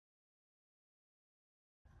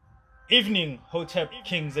Evening, Hotep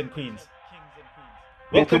Kings and Queens.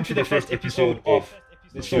 Welcome to the first episode of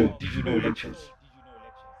the SOU Did You Know Lectures,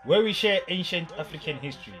 where we share ancient African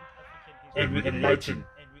history and we enlighten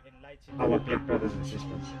our black brothers and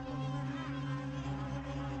sisters.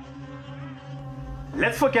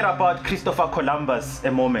 Let's forget about Christopher Columbus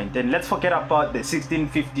a moment, and let's forget about the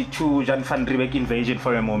 1652 Jan van Riebeeck invasion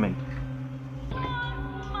for a moment.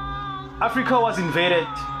 Africa was invaded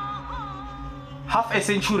half a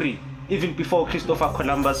century even before Christopher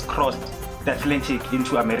Columbus crossed the Atlantic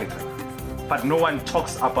into America. But no one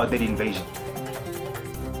talks about that invasion.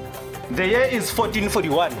 The year is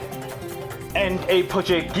 1441, and a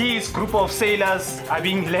Portuguese group of sailors are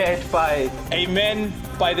being led by a man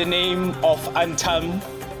by the name of Anton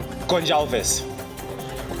Gonçalves.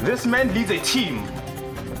 This man leads a team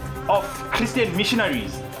of Christian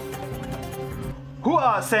missionaries who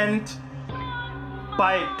are sent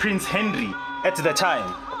by Prince Henry at the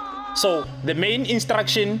time. So the main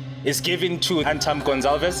instruction is given to Anton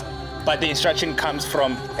Gonçalves, but the instruction comes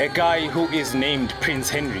from a guy who is named Prince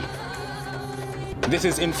Henry. This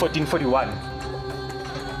is in 1441.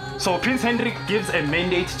 So Prince Henry gives a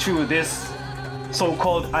mandate to this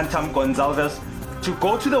so-called Anton Gonçalves to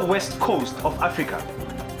go to the west coast of Africa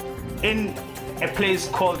in a place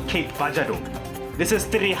called Cape Bajado. This is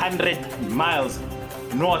 300 miles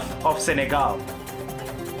north of Senegal.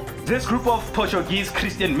 This group of Portuguese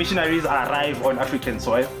Christian missionaries arrive on African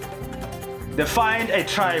soil. They find a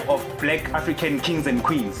tribe of black African kings and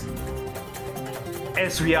queens.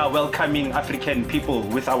 As we are welcoming African people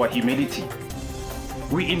with our humility,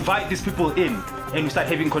 we invite these people in and we start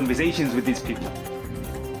having conversations with these people.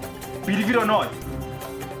 Believe it or not,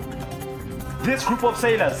 this group of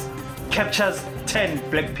sailors captures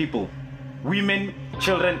 10 black people, women,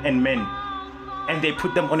 children and men, and they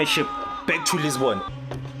put them on a ship back to Lisbon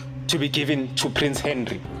to be given to Prince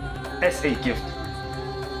Henry as a gift.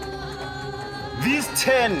 These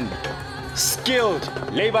 10 skilled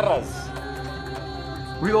laborers,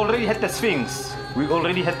 we already had the Sphinx, we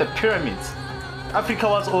already had the pyramids. Africa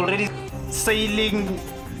was already sailing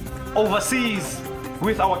overseas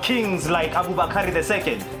with our kings like Abu Bakr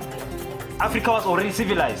II. Africa was already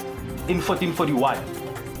civilized in 1441,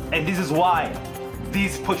 and this is why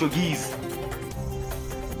these Portuguese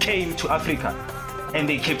came to Africa and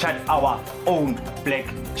they captured our own black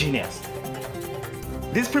genius.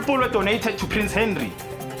 These people were donated to Prince Henry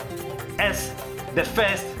as the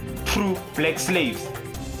first true black slaves.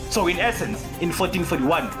 So in essence, in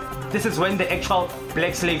 1441, this is when the actual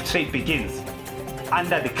black slave trade begins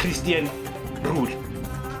under the Christian rule.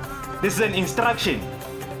 This is an instruction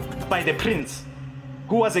by the prince,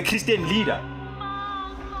 who was a Christian leader.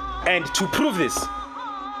 And to prove this,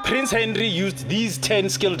 Prince Henry used these 10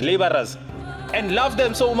 skilled laborers and loved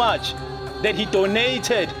them so much that he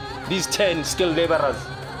donated these 10 skilled laborers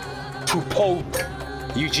to Pope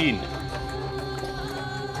Eugene.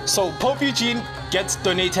 So Pope Eugene gets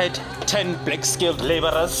donated 10 black skilled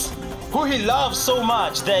laborers who he loves so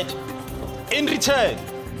much that in return,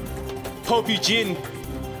 Pope Eugene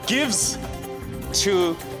gives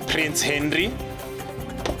to Prince Henry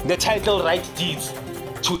the title right deeds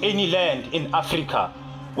to any land in Africa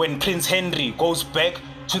when Prince Henry goes back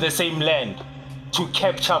to the same land to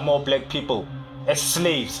capture more black people as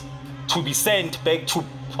slaves to be sent back to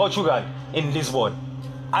Portugal in Lisbon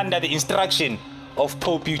under the instruction of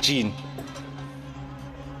Pope Eugene,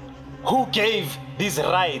 who gave these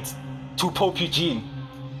rights to Pope Eugene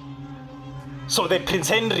so that Prince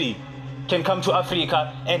Henry can come to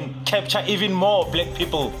Africa and capture even more black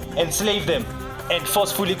people, enslave them and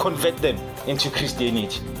forcefully convert them into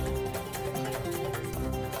Christianity.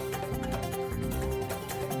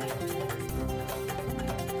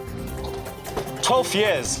 "12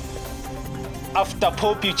 years after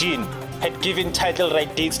Pope Eugene had given title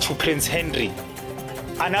right deeds to Prince Henry,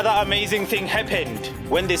 another amazing thing happened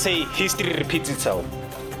when they say history repeats itself.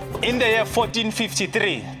 In the year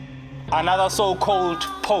 1453, another so-called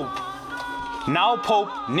Pope, now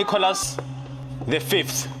Pope Nicholas V.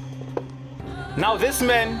 Now this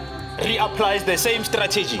man reapplies the same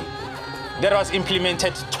strategy that was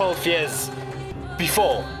implemented 12 years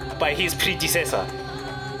before by his predecessor,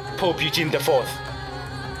 Pope Eugene IV.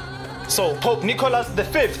 So Pope Nicholas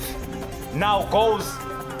V now goes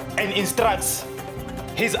and instructs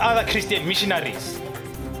his other Christian missionaries.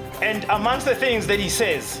 And amongst the things that he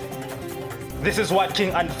says, this is what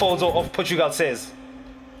King Afonso of Portugal says.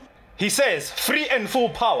 He says, free and full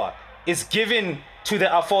power is given to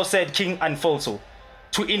the aforesaid King Afonso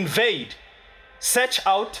to invade, search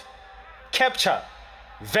out, capture,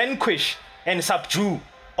 vanquish, and subdue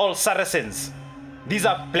all Saracens. These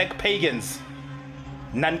are black pagans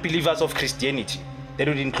non-believers of Christianity, that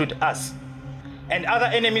would include us, and other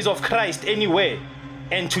enemies of Christ anywhere,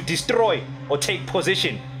 and to destroy or take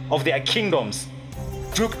possession of their kingdoms,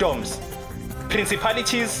 dukedoms,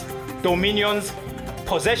 principalities, dominions,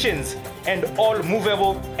 possessions, and all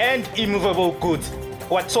movable and immovable goods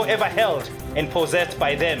whatsoever held and possessed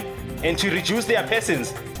by them, and to reduce their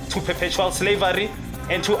persons to perpetual slavery,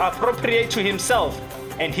 and to appropriate to himself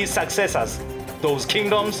and his successors those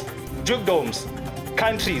kingdoms, dukedoms,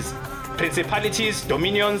 countries, principalities,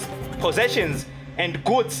 dominions, possessions, and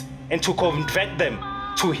goods, and to convert them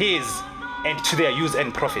to his and to their use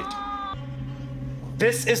and profit.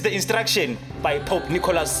 This is the instruction by Pope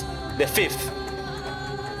Nicholas V,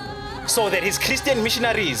 so that his Christian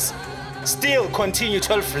missionaries still continue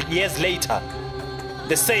 12 years later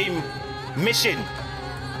the same mission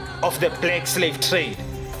of the black slave trade,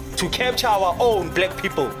 to capture our own black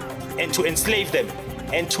people and to enslave them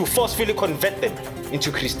and to forcefully convert them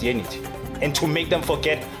into Christianity and to make them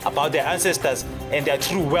forget about their ancestors and their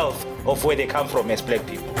true wealth of where they come from as black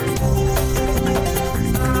people.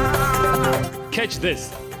 Catch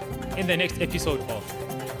this in the next episode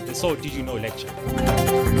of the So Did You Know lecture.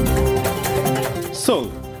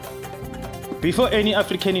 So, before any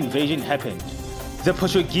African invasion happened, the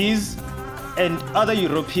Portuguese and other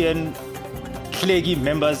European clergy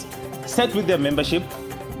members sat with their membership,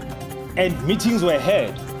 and meetings were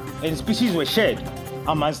held and speeches were shared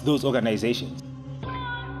amongst those organizations.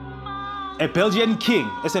 A Belgian king,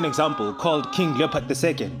 as an example, called King Leopold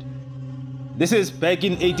II. This is back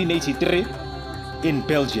in 1883 in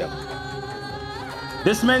Belgium.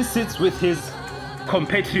 This man sits with his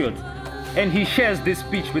compatriots and he shares this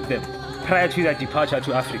speech with them prior to their departure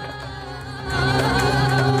to Africa.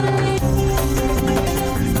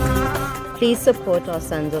 Please support our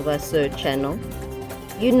Sons of SOU channel.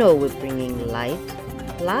 You know we're bringing light.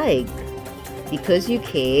 Like, because you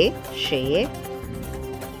care, share,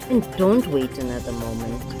 and don't wait another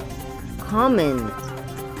moment. Comment.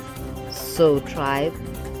 So Tribe,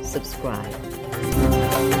 subscribe.